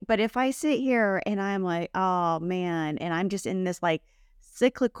But if I sit here and I'm like, oh man, and I'm just in this like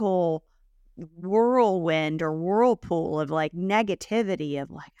cyclical whirlwind or whirlpool of like negativity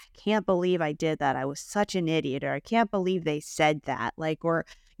of like, I can't believe I did that. I was such an idiot, or I can't believe they said that, like, or,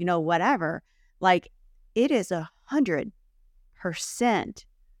 whatever. Like, it is 100%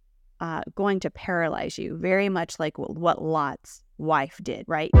 going to paralyze you, very much like what Lot's wife did,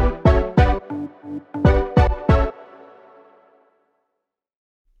 right?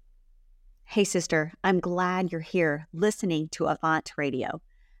 Hey, sister, I'm glad you're here listening to Avant Radio.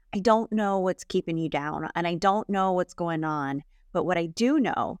 I don't know what's keeping you down, and I don't know what's going on, but what I do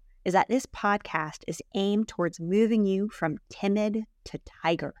know is that this podcast is aimed towards moving you from timid to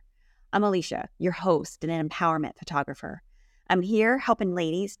tiger. I'm Alicia, your host and an empowerment photographer. I'm here helping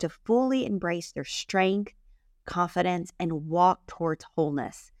ladies to fully embrace their strength, confidence, and walk towards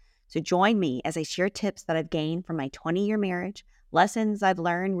wholeness. So join me as I share tips that I've gained from my 20-year marriage, lessons I've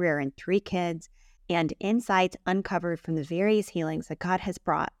learned rearing 3 kids, and insights uncovered from the various healings that God has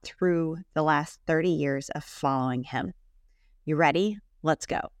brought through the last 30 years of following Him. You ready? Let's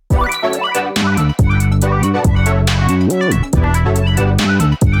go.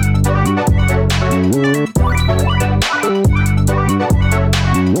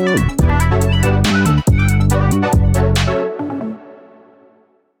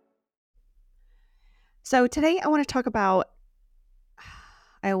 So today I want to talk about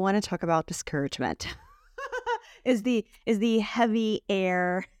discouragement. is the heavy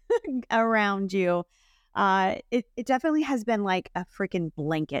air around you. It definitely has been like a freaking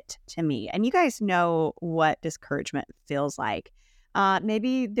blanket to me. And you guys know what discouragement feels like.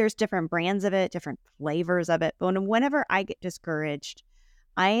 Maybe there's different brands of it, different flavors of it. But whenever I get discouraged,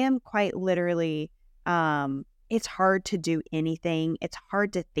 I am quite literally, it's hard to do anything. It's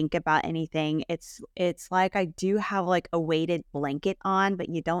hard to think about anything. It's like I do have like a weighted blanket on, but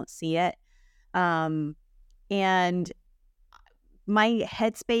you don't see it. And my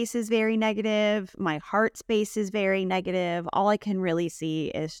headspace is very negative. My heart space is very negative. All I can really see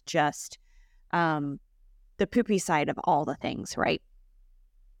is just the poopy side of all the things, right?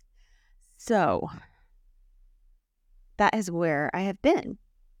 So that is where I have been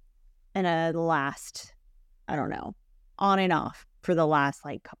in the last, I don't know, on and off for the last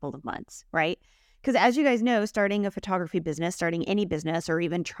like couple of months, right? Because as you guys know, starting a photography business, starting any business, or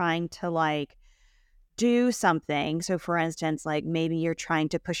even trying to like do something. So for instance, like maybe you're trying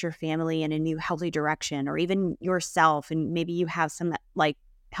to push your family in a new healthy direction, or even yourself, and maybe you have some like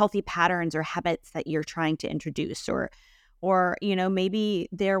healthy patterns or habits that you're trying to introduce, or maybe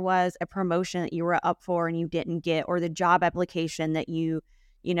there was a promotion that you were up for and you didn't get, or the job application that you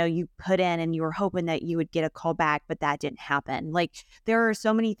put in and you were hoping that you would get a call back, but that didn't happen. Like, there are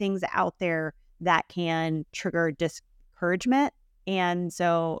so many things out there that can trigger discouragement. And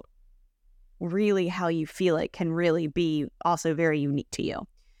some really how you feel it can really be also very unique to you.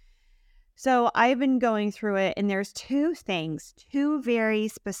 So I've been going through it, and there's 2 very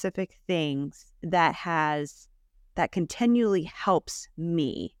specific things that continually helps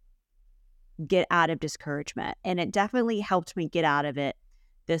me get out of discouragement. And it definitely helped me get out of it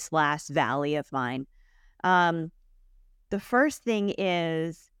this last valley of mine. The first thing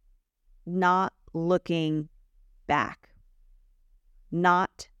is not looking back.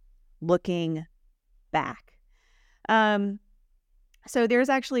 Not looking back. So there's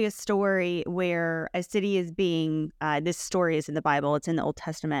actually a story where a city is being, this story is in the Bible, it's in the Old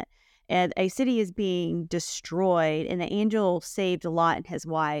Testament, and a city is being destroyed, and the angel saved Lot and his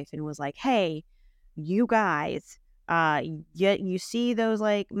wife and was like, hey, you guys, you see those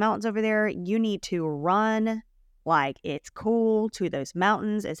like mountains over there? You need to run like it's cool to those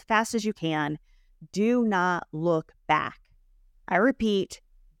mountains as fast as you can. Do not look back. I repeat,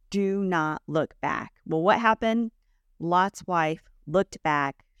 do not look back. Well, what happened? Lot's wife looked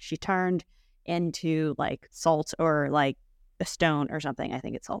back. She turned into like salt, or like a stone or something. I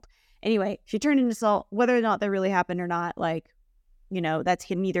think it's salt. Anyway, she turned into salt. Whether or not that really happened or not, like, that's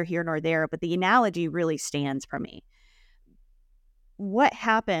neither here nor there. But the analogy really stands for me. What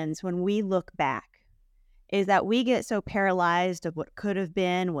happens when we look back is that we get so paralyzed of what could have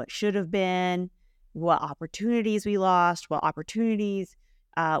been, what should have been, what opportunities we lost, what opportunities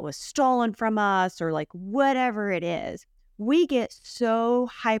was stolen from us, or like whatever it is. We get so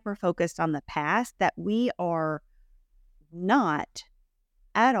hyper-focused on the past that we are not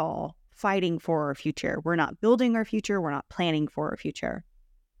at all fighting for our future. We're not building our future. We're not planning for our future.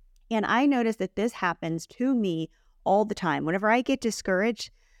 And I notice that this happens to me all the time. Whenever I get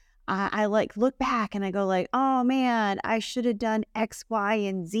discouraged, I like look back and I go like, oh man, I should have done X, Y,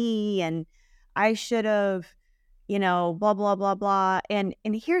 and Z, and I should have, blah, blah, blah, blah. And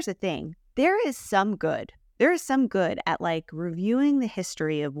here's the thing. There is some good. There is some good at like reviewing the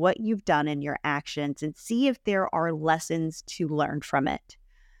history of what you've done in your actions and see if there are lessons to learn from it.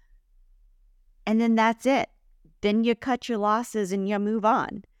 And then that's it. Then you cut your losses and you move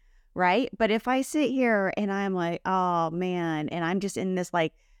on, right? But if I sit here and I'm like, oh man, and I'm just in this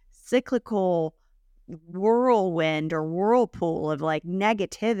like cyclical whirlwind or whirlpool of like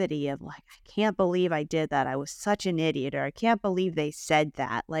negativity of like, I can't believe I did that. I was such an idiot, or I can't believe they said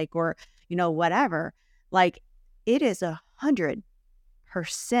that, like, or, whatever. Like, it is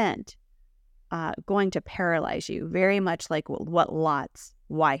 100% going to paralyze you, very much like what Lot's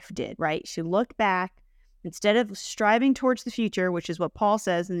wife did, right? She looked back. Instead of striving towards the future, which is what Paul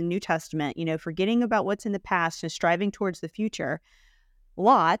says in the New Testament, forgetting about what's in the past and striving towards the future,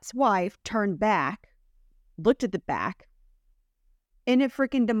 Lot's wife turned back, looked at the back, and it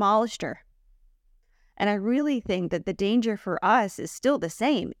freaking demolished her. And I really think that the danger for us is still the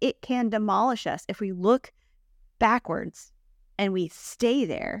same. It can demolish us. If we look backwards and we stay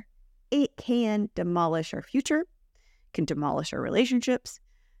there, it can demolish our future, can demolish our relationships,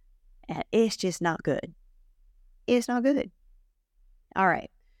 and it's just not good. It's not good. All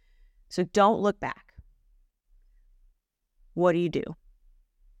right. So don't look back. What do?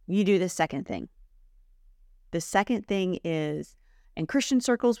 You do the second thing. The second thing is, in Christian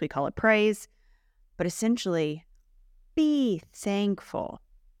circles, we call it praise, but essentially, be thankful,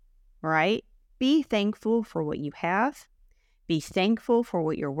 right? Be thankful for what you have. Be thankful for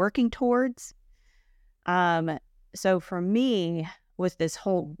what you're working towards. So for me, with this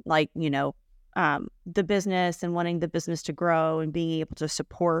whole, the business and wanting the business to grow and being able to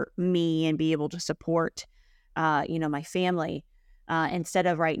support me and be able to support, my family, instead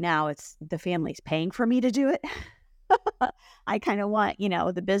of right now, it's the family's paying for me to do it. I kind of want,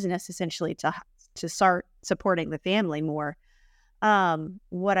 the business essentially to start supporting the family more.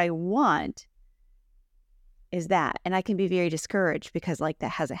 What I want is that, and I can be very discouraged because that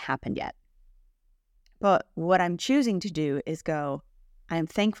hasn't happened yet. But what I'm choosing to do is go, I'm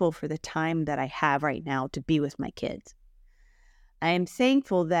thankful for the time that I have right now to be with my kids. I am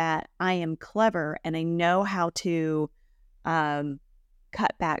thankful that I am clever and I know how to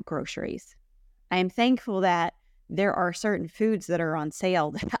cut back groceries. I am thankful that there are certain foods that are on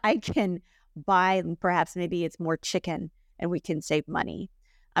sale that I can buy, and perhaps maybe it's more chicken and we can save money.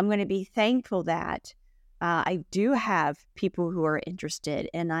 I'm going to be thankful that I do have people who are interested,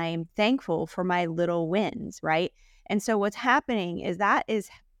 and I am thankful for my little wins, right? And so what's happening is that is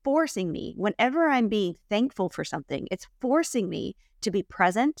forcing me, whenever I'm being thankful for something, it's forcing me to be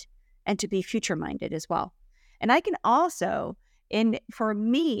present and to be future-minded as well. And I can also, for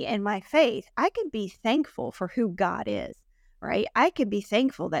me and my faith, I can be thankful for who God is, right? I can be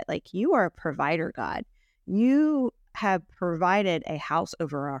thankful that you are a provider, God. You have provided a house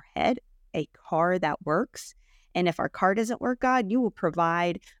over our head, a car that works. And if our car doesn't work, God, you will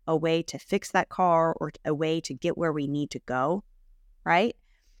provide a way to fix that car or a way to get where we need to go, right?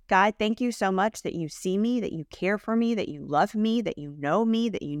 God, thank you so much that you see me, that you care for me, that you love me, that you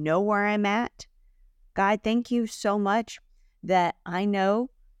know where I'm at. God, thank you so much that I know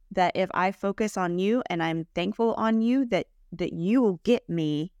that if I focus on you and I'm thankful on you, that you will get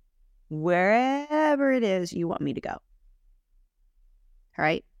me wherever it is you want me to go. All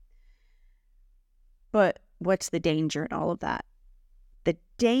right? But what's the danger in all of that? The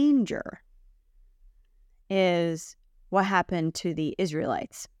danger is what happened to the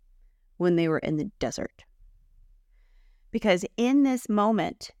Israelites when they were in the desert. Because in this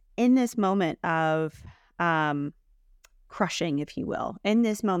moment of crushing, if you will, in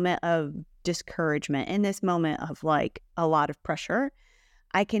this moment of discouragement, in this moment of a lot of pressure,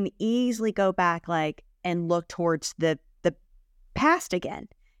 I can easily go back and look towards the past again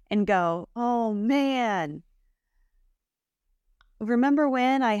and go, oh man, remember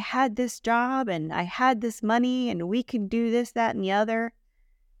when I had this job and I had this money and we could do this, that, and the other,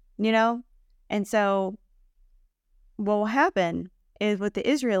 And so what will happen is what the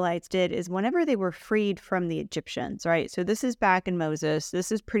Israelites did is whenever they were freed from the Egyptians, right? So this is back in Moses.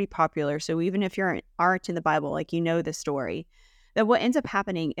 This is pretty popular. So even if you aren't in the Bible, the story, that what ends up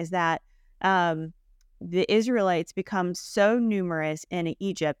happening is that the Israelites become so numerous in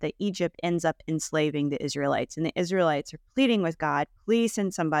Egypt that Egypt ends up enslaving the Israelites. And the Israelites are pleading with God, please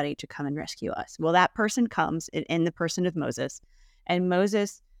send somebody to come and rescue us. Well, that person comes in the person of Moses. And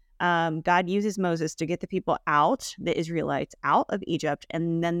Moses, God uses Moses to get the people out, the Israelites, out of Egypt.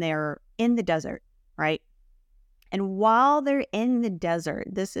 And then they're in the desert, right? And while they're in the desert,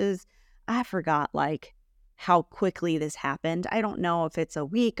 this is, I forgot, how quickly this happened. I don't know if it's a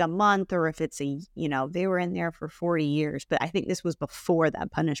week, a month, or if it's they were in there for 40 years, but I think this was before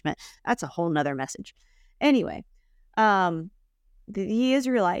that punishment. That's a whole nother message. Anyway, the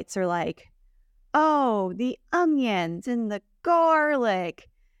Israelites are like, oh, the onions and the garlic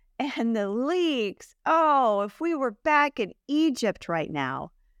and the leeks. Oh, if we were back in Egypt right now.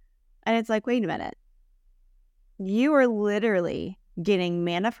 And it's like, wait a minute. You are literally getting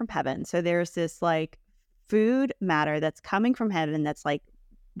manna from heaven. So there's this like food matter that's coming from heaven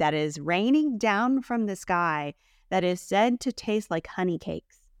that is raining down from the sky that is said to taste like honey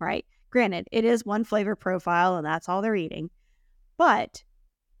cakes, right? Granted, it is one flavor profile and that's all they're eating, but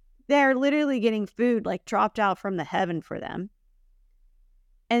they're literally getting food like dropped out from the heaven for them.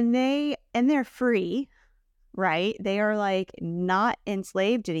 And they're free, right? They are like not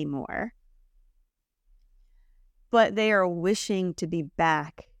enslaved anymore, but they are wishing to be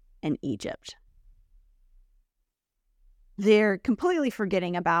back in Egypt. They're completely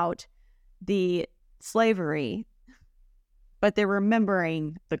forgetting about the slavery, but they're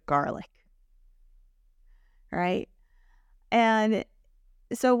remembering the garlic, right? And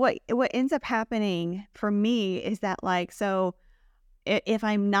so what ends up happening for me is that like, so if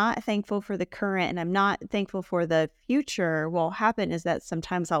I'm not thankful for the current and I'm not thankful for the future, what will happen is that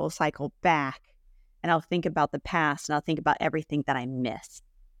sometimes I will cycle back and I'll think about the past and I'll think about everything that I missed,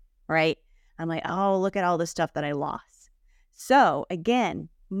 right? I'm like, oh, look at all the stuff that I lost. So again,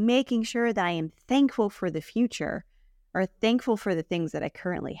 making sure that I am thankful for the future or thankful for the things that I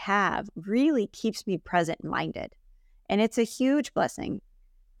currently have really keeps me present and minded. And it's a huge blessing.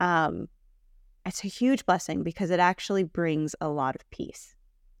 It's a huge blessing because it actually brings a lot of peace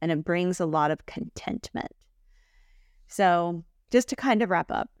and it brings a lot of contentment. So just to kind of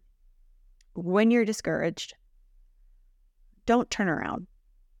wrap up, when you're discouraged, don't turn around.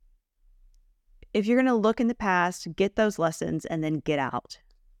 If you're going to look in the past, get those lessons and then get out.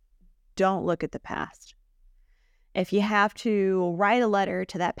 Don't look at the past. If you have to write a letter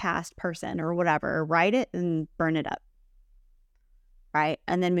to that past person or whatever, write it and burn it up. Right?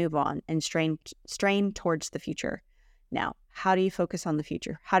 And then move on and strain towards the future. Now, how do you focus on the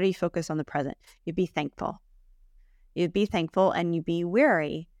future? How do you focus on the present? You be thankful. You be thankful and you be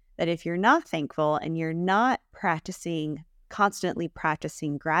wary that if you're not thankful and you're not constantly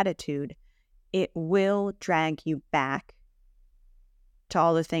practicing gratitude, it will drag you back to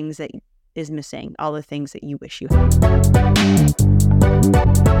all the things that is missing, all the things that you wish you had.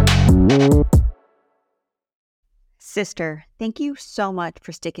 Sister, thank you so much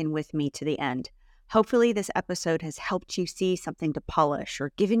for sticking with me to the end. Hopefully this episode has helped you see something to polish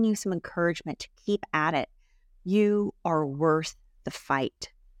or given you some encouragement to keep at it. You are worth the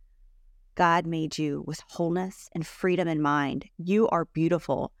fight. God made you with wholeness and freedom in mind. You are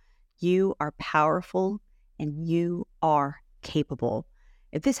beautiful. You are powerful and you are capable.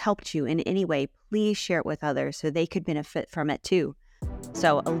 If this helped you in any way, please share it with others so they could benefit from it too.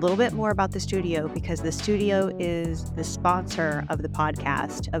 So a little bit more about the studio, because the studio is the sponsor of the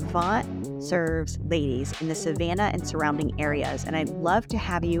podcast. Avant serves ladies in the Savannah and surrounding areas, and I'd love to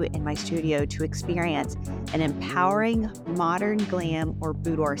have you in my studio to experience an empowering modern glam or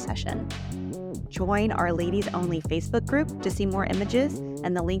boudoir session. Join our ladies only Facebook group to see more images,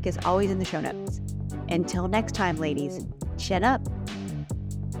 and the link is always in the show notes. Until next time, ladies, chin up.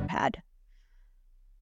 Pad.